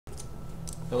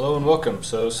Hello and welcome.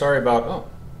 So sorry about, oh,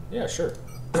 yeah, sure.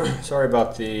 Sorry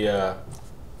about the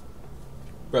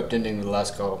abrupt ending of the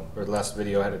last call, or the last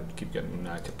video. I had to keep getting,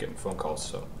 kept getting phone calls,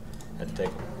 so I had to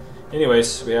take them.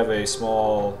 Anyways, we have a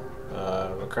small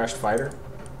crashed fighter.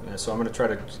 So I'm going to try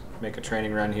to make a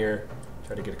training run here,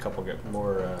 try to get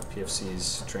more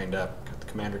PFCs trained up. Got the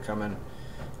commander coming,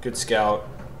 good scout,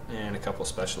 and a couple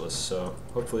specialists. So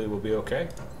hopefully we'll be okay.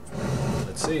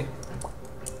 Let's see.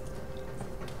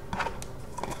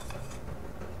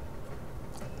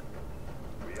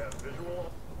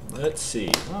 Let's see.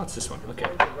 Oh, it's this one. Okay.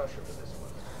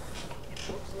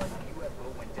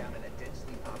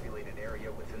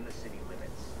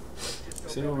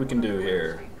 See what we can do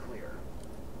here.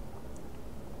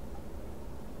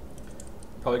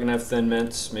 Probably gonna have thin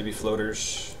mints, maybe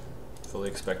floaters. Fully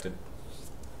expected.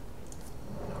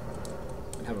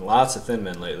 Been having lots of thin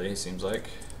mint lately, seems like.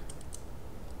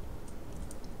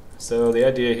 So the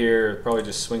idea here is probably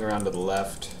just swing around to the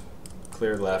left,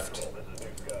 clear left.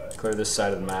 Clear this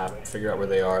side of the map, figure out where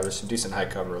they are. There's some decent high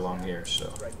cover along here,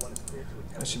 so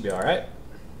that should be alright.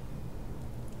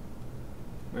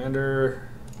 Commander,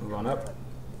 move on up.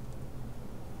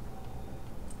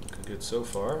 Looking good so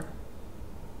far.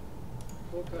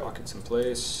 Rockets in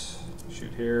place.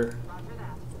 Shoot here.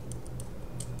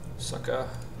 Sucker.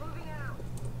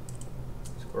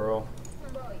 Squirrel.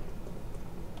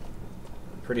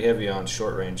 Pretty heavy on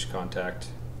short range contact.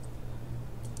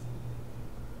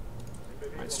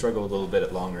 Might struggle a little bit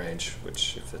at long range,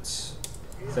 which if it's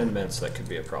thin mints that could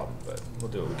be a problem, but we'll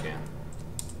do what we can.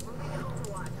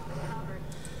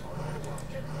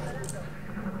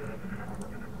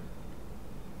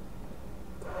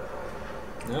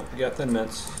 Nope, we got thin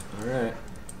mints. Alright.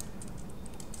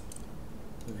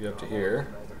 Move you up to here.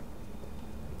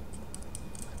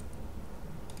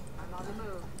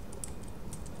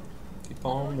 Keep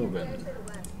on moving.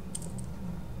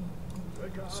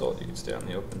 Salt, you can stay out in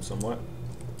the open somewhat.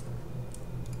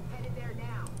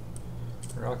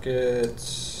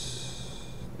 Rockets.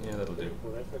 Yeah, that'll do.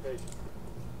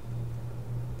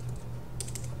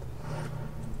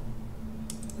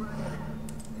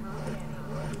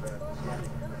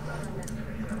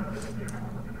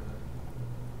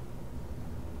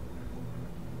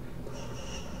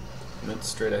 Mint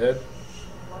straight ahead.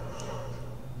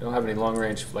 We don't have any long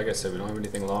range. Like I said, we don't have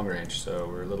anything long range, so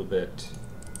we're a little bit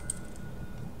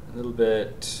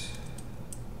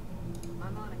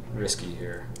risky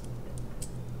here.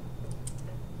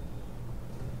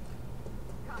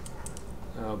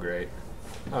 Oh, great.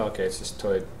 Oh, okay, it's just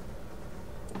toid.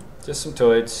 Just some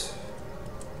toids.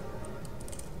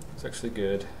 It's actually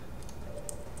good.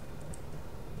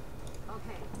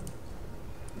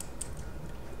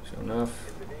 Sure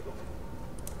enough.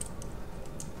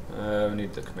 We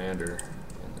need the commander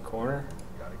in the corner.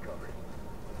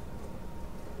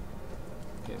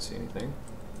 Can't see anything.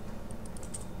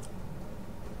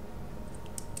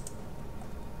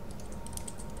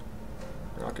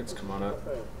 Rockets, come on up.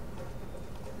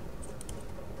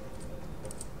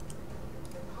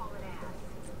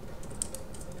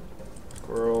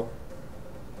 Squirrel.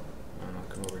 I don't know,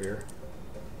 come over here.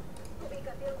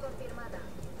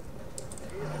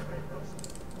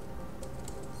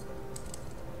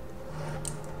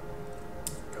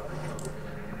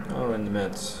 Oh, and the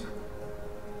mints.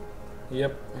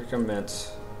 Yep, here come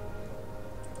mints.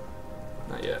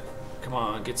 Not yet. Come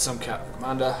on, get some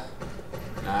commander.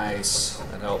 Nice.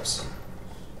 That helps.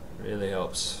 Really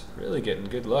helps. Really getting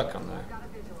good luck on the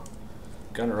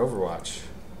gunner overwatch.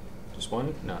 Just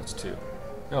one? No, it's two.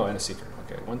 Oh, and a seeker.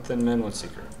 Okay, one thin man, one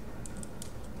seeker.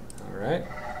 Alright.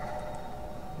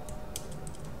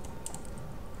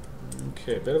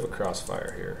 Okay, a bit of a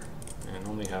crossfire here. And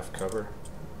only half cover.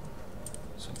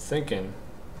 So I'm thinking,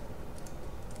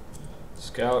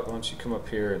 Scout, why don't you come up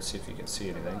here and see if you can see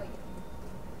anything.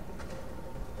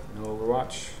 No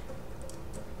overwatch.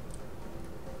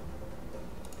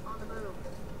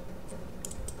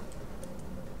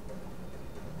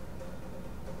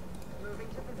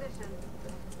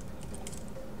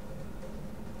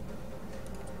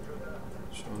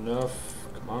 Sure enough,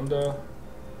 Commander.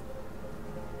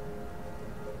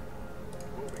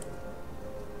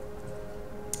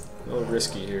 A little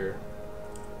risky here.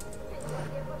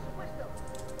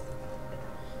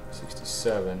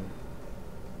 67.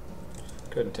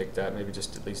 Couldn't take that, maybe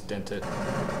just at least dent it.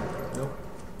 Nope.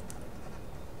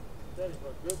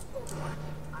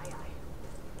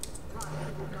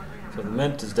 So the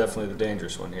mint is definitely the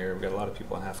dangerous one here. We've got a lot of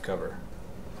people on half cover.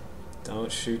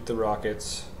 Don't shoot the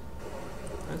rockets.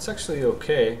 That's actually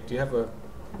okay. Do you have a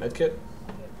med kit?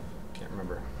 Can't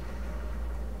remember.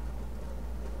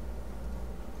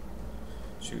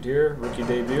 Shoot here, rookie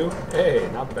debut. Hey,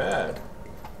 not bad.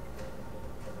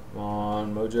 Come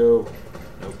on, Mojo.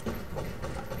 Nope.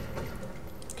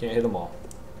 Can't hit them all.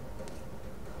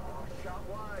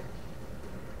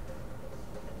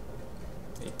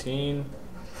 18.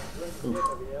 Oof.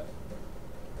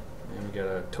 And we got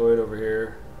a Toad over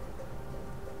here.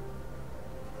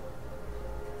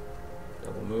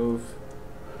 Double move.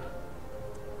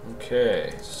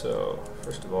 Okay, so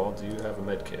first of all, do you have a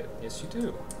med kit? Yes, you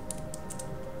do.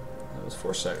 That was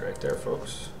foresight right there,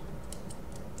 folks.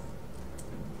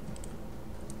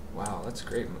 Wow, that's a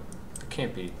great move. It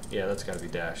can't be. Yeah, that's got to be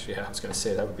dash. Yeah, I was going to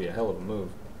say that would be a hell of a move.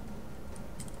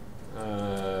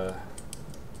 There's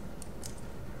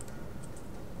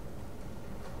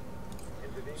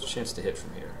a chance to hit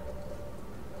from here.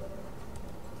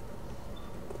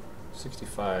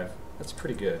 65. That's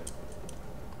pretty good.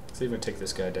 Let's even take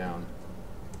this guy down.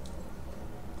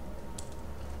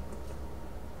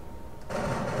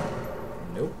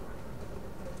 Nope.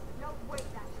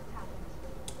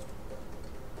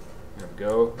 There we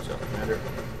go. Shot commander.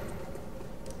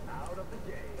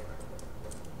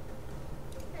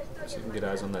 So you can get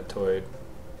eyes on that Toad.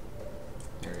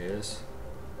 There he is.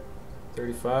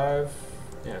 35.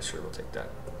 Yeah, sure, we'll take that.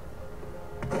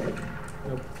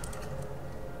 Nope.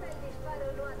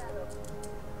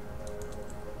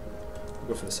 We'll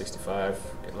go for the 65.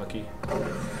 Get lucky.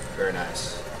 Very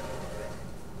nice.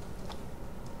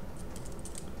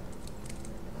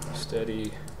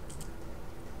 Steady.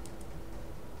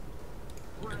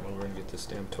 Come over and get this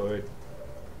damn Toad.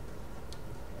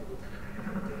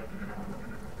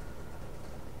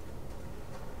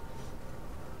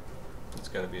 It's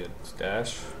got to be a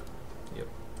dash. Yep.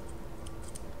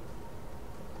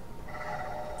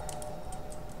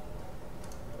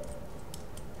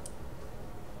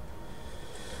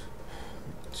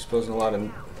 Exposing a lot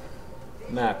of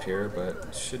map here, but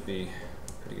it should be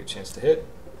a pretty good chance to hit.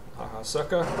 Haha,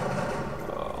 sucker.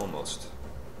 Almost.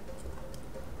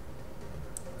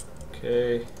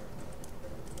 Okay.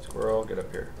 Squirrel, get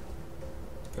up here.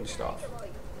 Finish it off.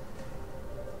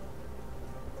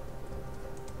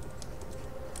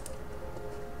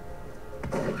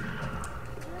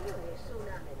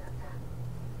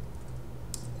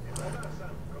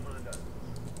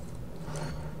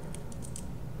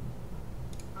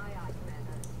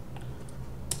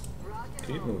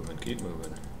 Keep moving, keep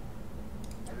moving.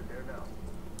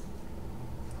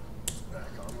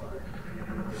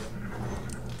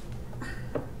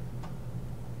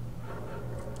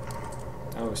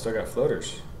 Oh, we still got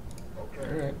floaters.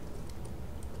 Alright.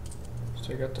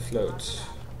 Still got the floats.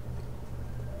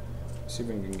 Let's see if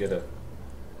we can get a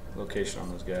location on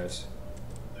those guys.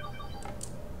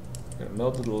 Gonna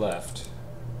meld to the left.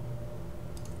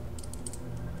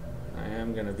 I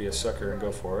am gonna be a sucker and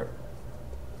go for it.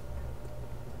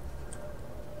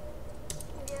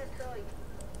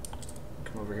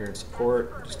 Come over here and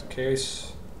support, just in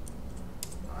case.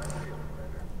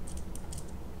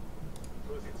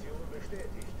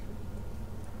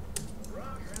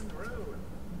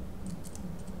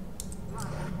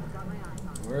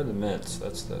 Where are the mints?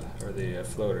 That's the, or the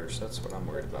floaters. That's what I'm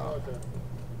worried about.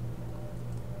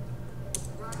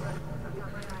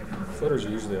 Floaters are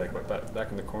usually like what,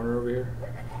 back in the corner over here.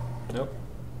 Nope.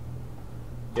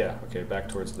 Yeah. Okay. Back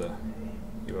towards the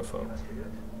UFO.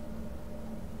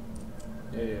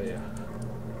 Yeah.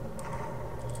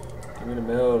 Give me the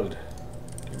meld.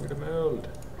 Give me the meld.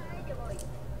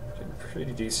 Getting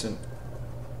pretty decent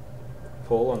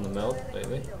pull on the meld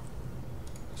lately.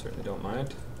 Certainly don't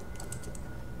mind.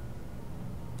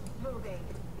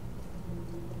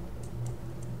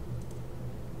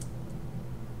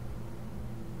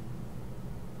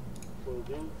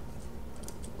 Moving.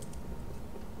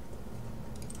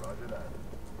 Roger that.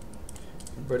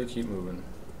 Everybody keep moving.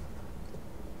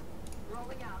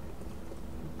 Rolling out.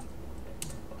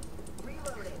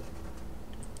 Reloading.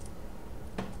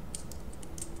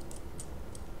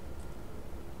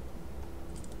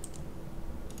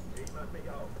 Let me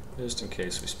go. Just in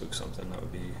case we spook something, that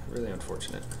would be really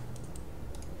unfortunate.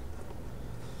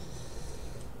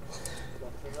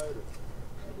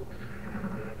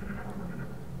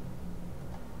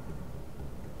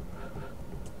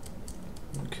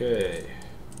 Okay.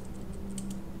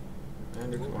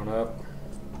 Commander, come on up.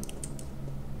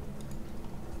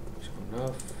 Show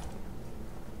enough.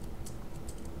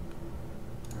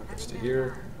 Rockets to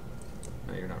here.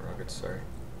 No, you're not rockets, sorry.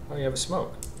 Oh, you have a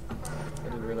smoke. I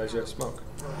didn't realize you had smoke.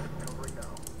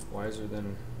 Wiser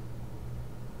than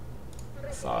I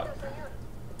thought.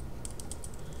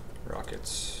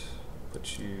 Rockets.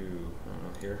 Put you, I don't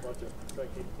know, here.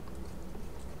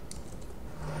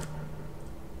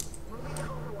 Moving to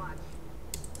Overwatch.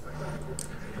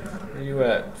 Where you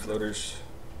at, floaters?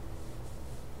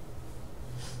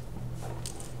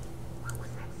 What was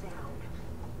that sound?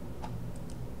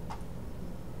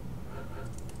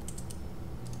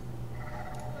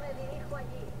 Me dirijo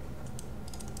allí.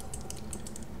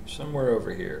 Somewhere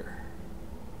over here.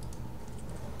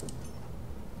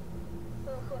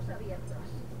 Ojos abiertos.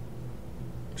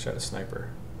 Shot a sniper.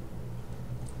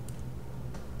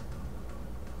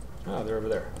 Oh, they're over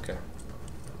there. Okay.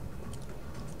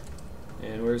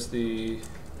 And where's the...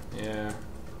 Yeah,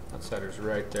 outsider's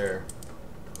right there.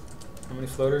 How many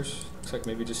floaters? Looks like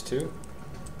maybe just 2.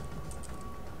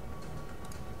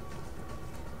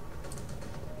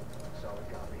 Solid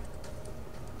copy.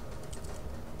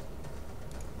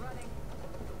 Running.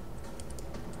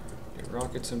 Get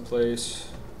rockets in place.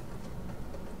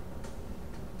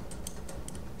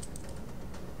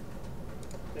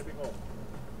 Stepping off.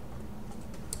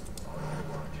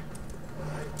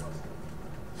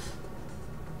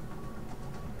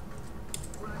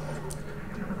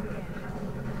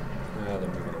 Ah, they're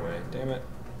moving away. Damn it.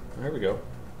 There we go.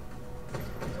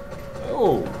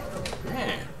 Oh,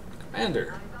 man.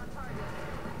 Commander.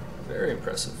 Very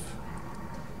impressive.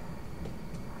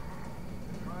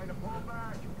 Trying to pull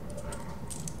back.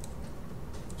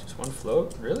 Just 1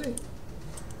 float? Really?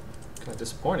 Kind of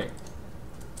disappointing.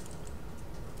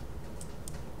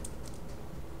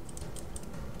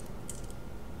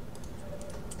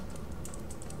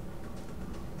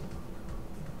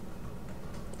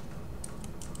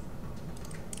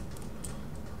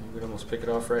 We could almost pick it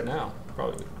off right now.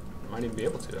 Probably might even be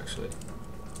able to, actually.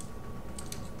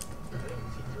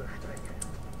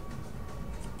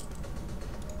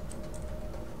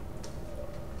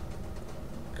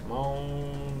 Come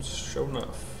on, show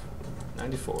enough.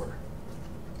 94.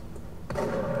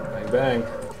 Bang, bang.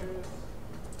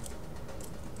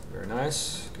 Very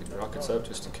nice. Get your rockets up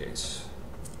just in case.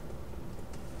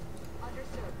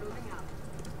 Understood. Moving up.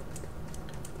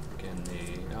 Again,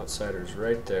 the outsider's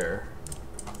right there.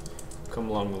 Come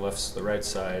along the right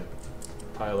side,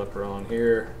 pile up around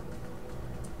here.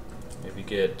 Maybe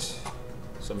get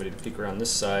somebody to peek around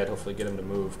this side. Hopefully, get him to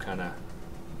move.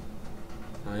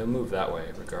 He'll move that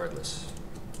way regardless.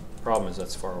 Problem is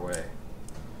that's far away.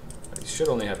 But he should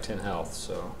only have 10 health,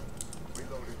 so.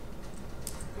 Reloaded.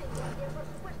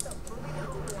 Por supuesto.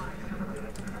 Moving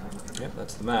up. Yep,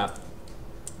 that's the map.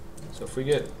 So if we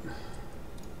get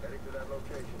Heading to that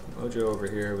location. Mojo over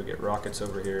here, we get rockets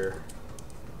over here.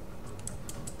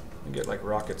 We get like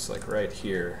rockets like right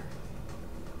here.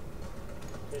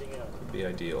 Heading out. Would be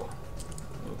ideal.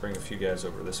 We'll bring a few guys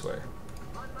over this way.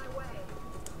 On my way.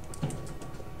 Can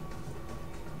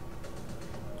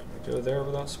we go there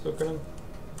without spooking them?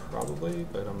 Probably,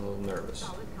 but I'm a little nervous.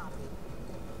 Solid copy.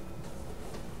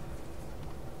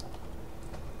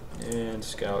 And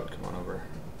scout, come on over.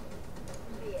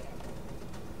 Bien.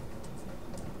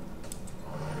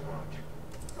 On my watch.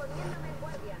 Poniéndome en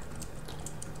guardia.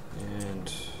 And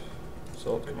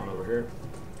Salt, come on over here.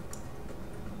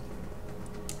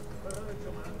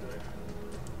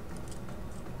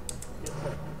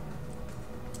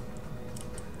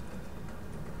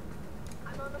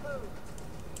 I'm on the move.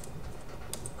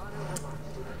 On Overwatch.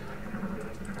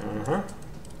 Uh-huh.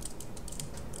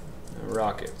 And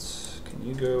rockets. Can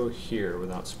you go here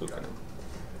without spooking them?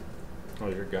 Oh,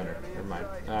 you're a gunner. Never mind.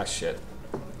 Ah, shit.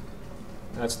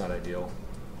 That's not ideal.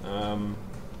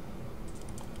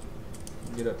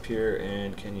 Get up here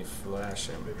and can you flash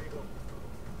him?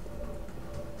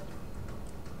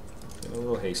 Getting a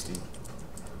little hasty.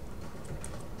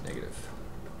 Negative.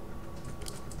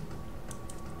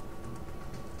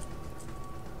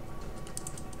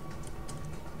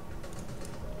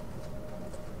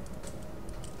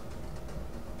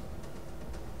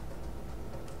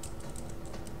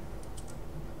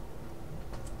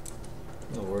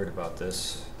 I'm not worried about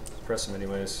this. Let's press him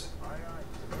anyways.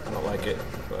 I don't like it,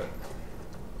 but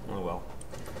oh well.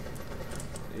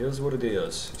 It is what it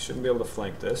is. You shouldn't be able to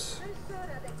flank this. Es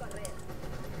hora de correr.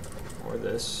 Or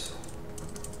this.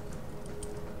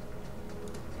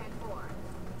 10-4.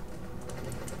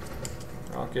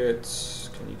 Rockets.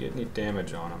 Can you get any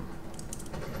damage on them?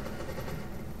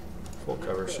 Full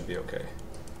cover should be okay.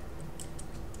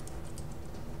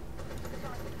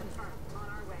 Target confirmed. On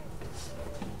our way.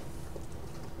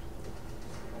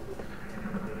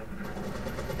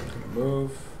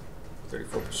 Move.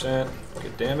 34%.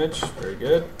 Good damage. Very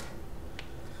good.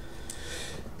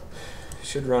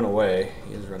 Should run away.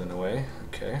 He is running away.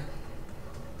 Okay.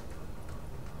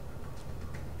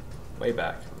 Way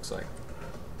back, looks like.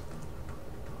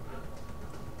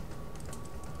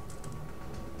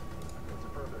 It's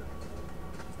affirmative.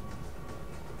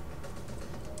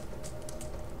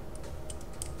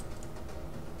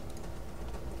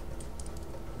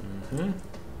 Mm-hmm.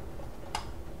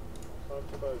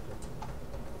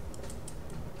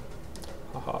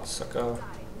 Haha, sucker.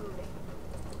 Side moving.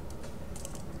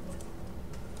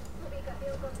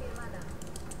 Ubicación confirmada.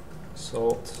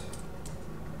 Assault.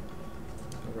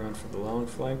 Around for the long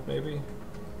flank, maybe.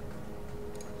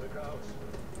 Look out.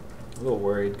 A little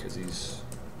worried because he's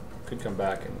could come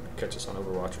back and catch us on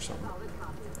Overwatch or something. Solid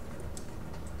copy.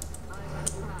 I'm on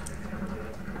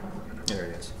track. There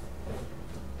he is.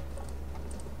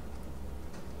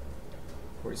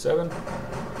 47? Nope.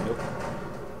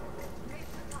 Reach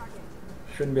the target.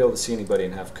 Shouldn't be able to see anybody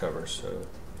and have cover, so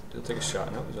he'll take a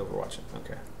shot. No, he's overwatching.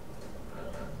 Okay.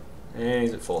 And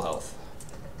he's at full health.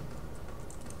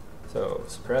 So,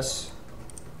 suppress.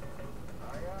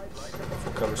 Aye, aye, like it.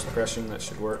 Full cover suppression, that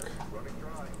should work. Running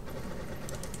dry.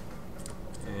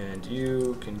 And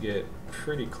you can get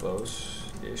pretty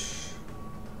close-ish.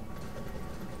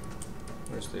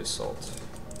 Where's the assault?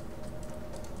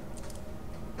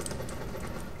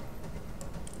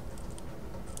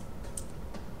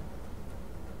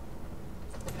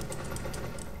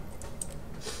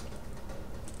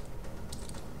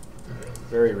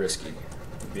 Very risky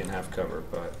being half cover,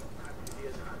 but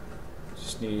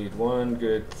just need one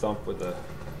good thump with a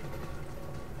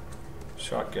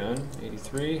shotgun.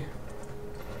 83.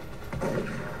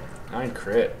 9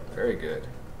 crit. Very good.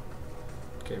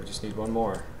 Okay, we just need one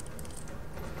more.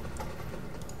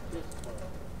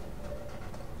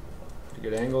 Pretty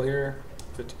good angle here.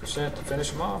 50% to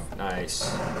finish him off. Nice.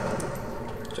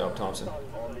 Good job, Thompson.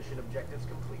 All mission objectives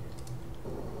completed.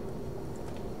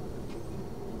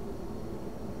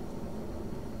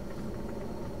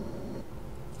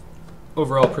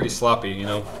 Overall, pretty sloppy, you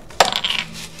know.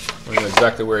 I don't know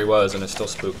exactly where he was, and it still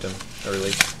spooked him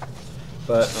early.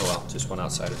 But, oh well, just one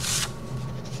outsider.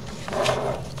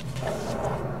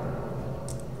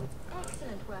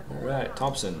 Excellent work. Alright,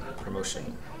 Thompson, promotion.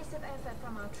 Impressive effort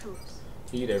from our troops.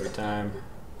 Heat every time.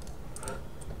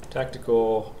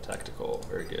 Tactical, tactical,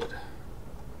 very good.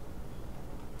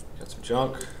 Got some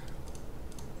junk.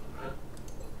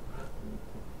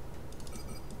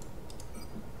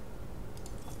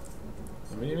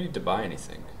 We don't need to buy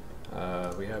anything.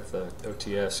 We have the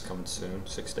OTS coming soon,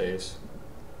 6 days.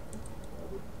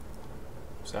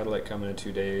 Satellite coming in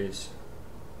 2 days.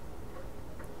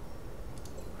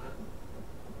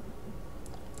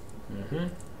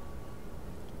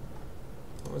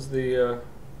 What was the,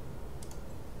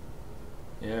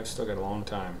 yeah, I've still got a long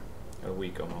time. Got a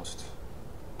week almost.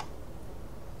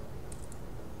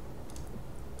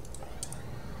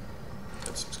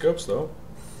 Got some scopes though.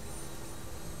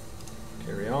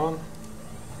 Carry on.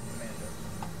 Commander,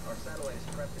 our satellite is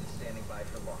prepped and standing by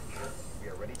for launch. We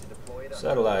are ready to deploy it.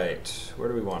 Satellite, where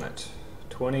do we want it?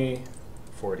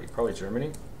 2040, probably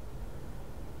Germany.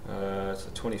 It's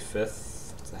the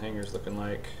 25th. What's the hangars looking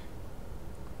like?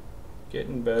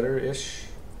 Getting better-ish.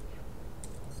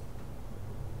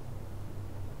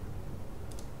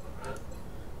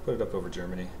 Put it up over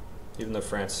Germany, even though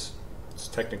France is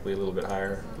technically a little bit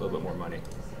higher, a little bit more money.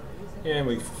 And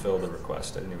we fulfilled the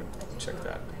request. I didn't even check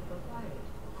that.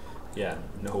 Yeah,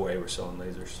 no way we're selling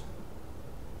lasers.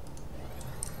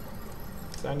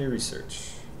 Design new research.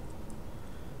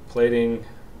 Plating,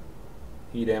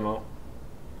 heat ammo.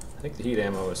 I think the heat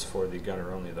ammo is for the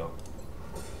gunner only though.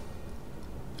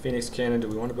 Phoenix cannon, do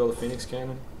we want to build a Phoenix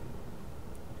cannon?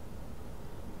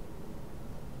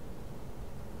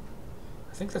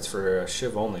 I think that's for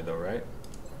Shiv only though, right?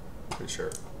 Pretty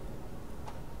sure.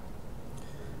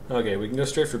 Okay, we can go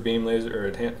straight for beam laser or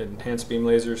enhanced beam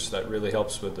lasers. That really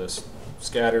helps with the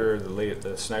scatter,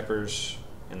 the snipers,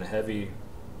 and the heavy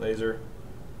laser.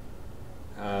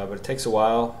 But it takes a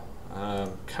while.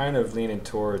 Kind of leaning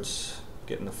towards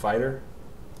getting the fighter.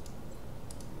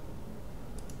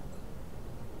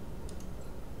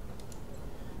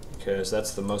 Because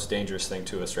that's the most dangerous thing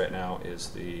to us right now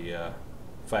is the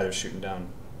fighters shooting down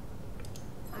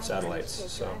satellites.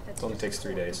 So it only takes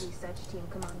 3 days.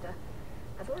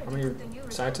 How many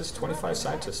scientists? 25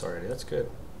 scientists already. That's good.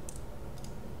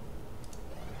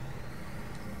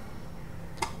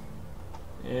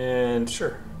 And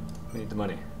sure, we need the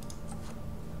money.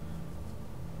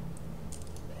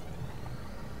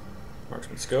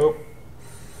 Marksman scope.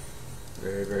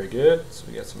 Very, very good. So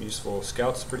we got some useful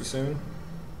scouts pretty soon.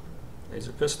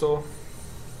 Laser pistol.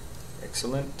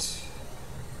 Excellent.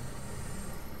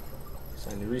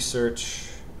 Sign new research.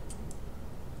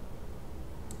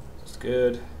 That's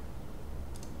good.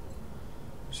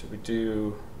 Should we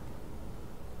do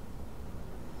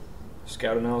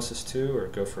scout analysis too, or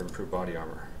go for improved body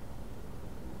armor?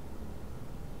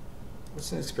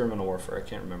 What's in experimental warfare? I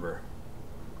can't remember.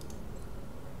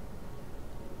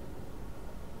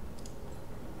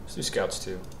 Let's do scouts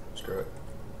too. Screw it.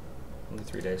 Only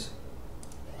 3 days.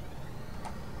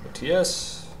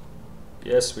 OTS.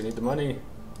 Yes, we need the money.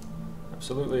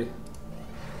 Absolutely.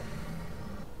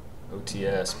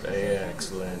 OTS.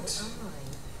 Excellent.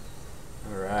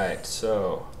 Alright,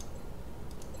 so.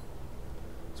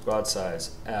 Squad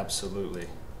size. Absolutely.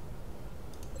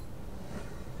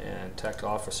 And tech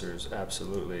officers.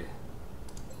 Absolutely.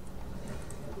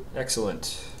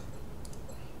 Excellent.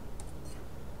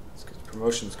 Let's get the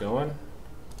promotions going.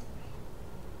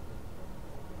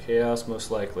 Chaos, most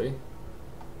likely.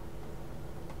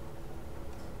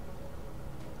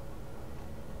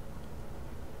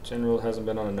 General hasn't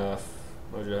been on enough.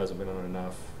 Mojo hasn't been on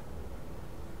enough.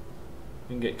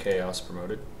 We can get Chaos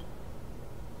promoted.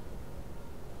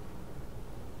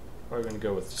 Probably going to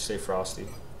go with Stay Frosty.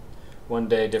 1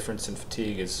 day difference in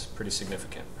fatigue is pretty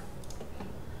significant.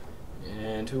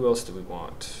 And who else do we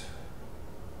want?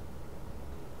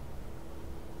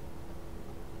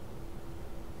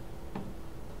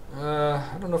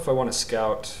 I don't know if I want to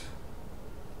scout.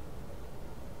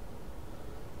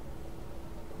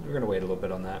 We're going to wait a little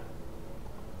bit on that.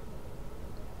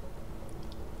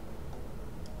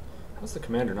 How's the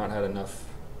commander not had enough?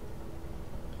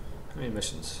 How many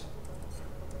missions?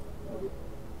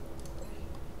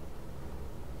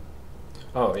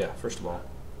 Oh yeah, first of all.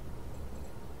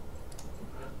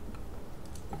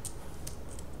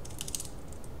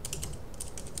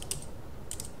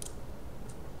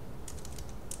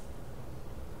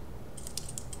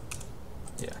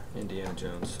 Yeah, Indiana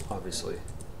Jones, obviously.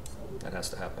 That has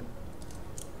to happen.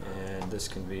 And this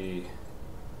can be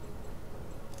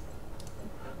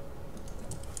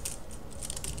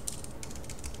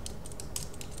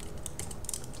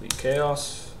complete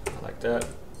chaos. I like that.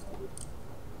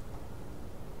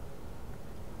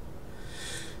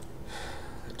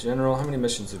 General, how many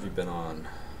missions have you been on?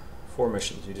 4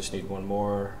 missions. You just need 1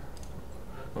 more.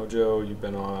 Mojo, you've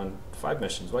been on 5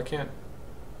 missions. Why can't?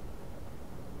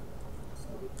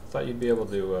 I thought you'd be able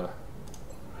to.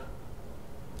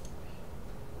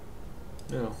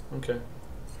 No. Okay.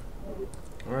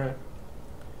 All right.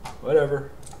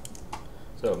 Whatever.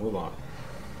 So move on.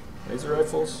 Laser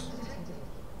rifles.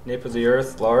 Nape of the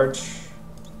Earth, large.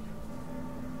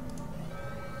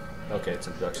 Okay, it's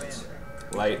introductions.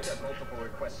 Light.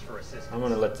 I'm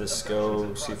gonna let this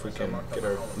go. See if we can get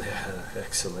our.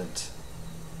 Excellent.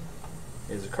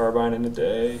 Laser carbine in a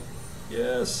day.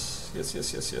 Yes. Yes.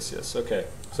 Yes. Yes. Yes. Yes. Okay.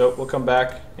 So we'll come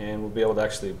back and we'll be able to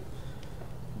actually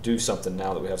do something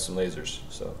now that we have some lasers.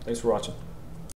 So thanks for watching.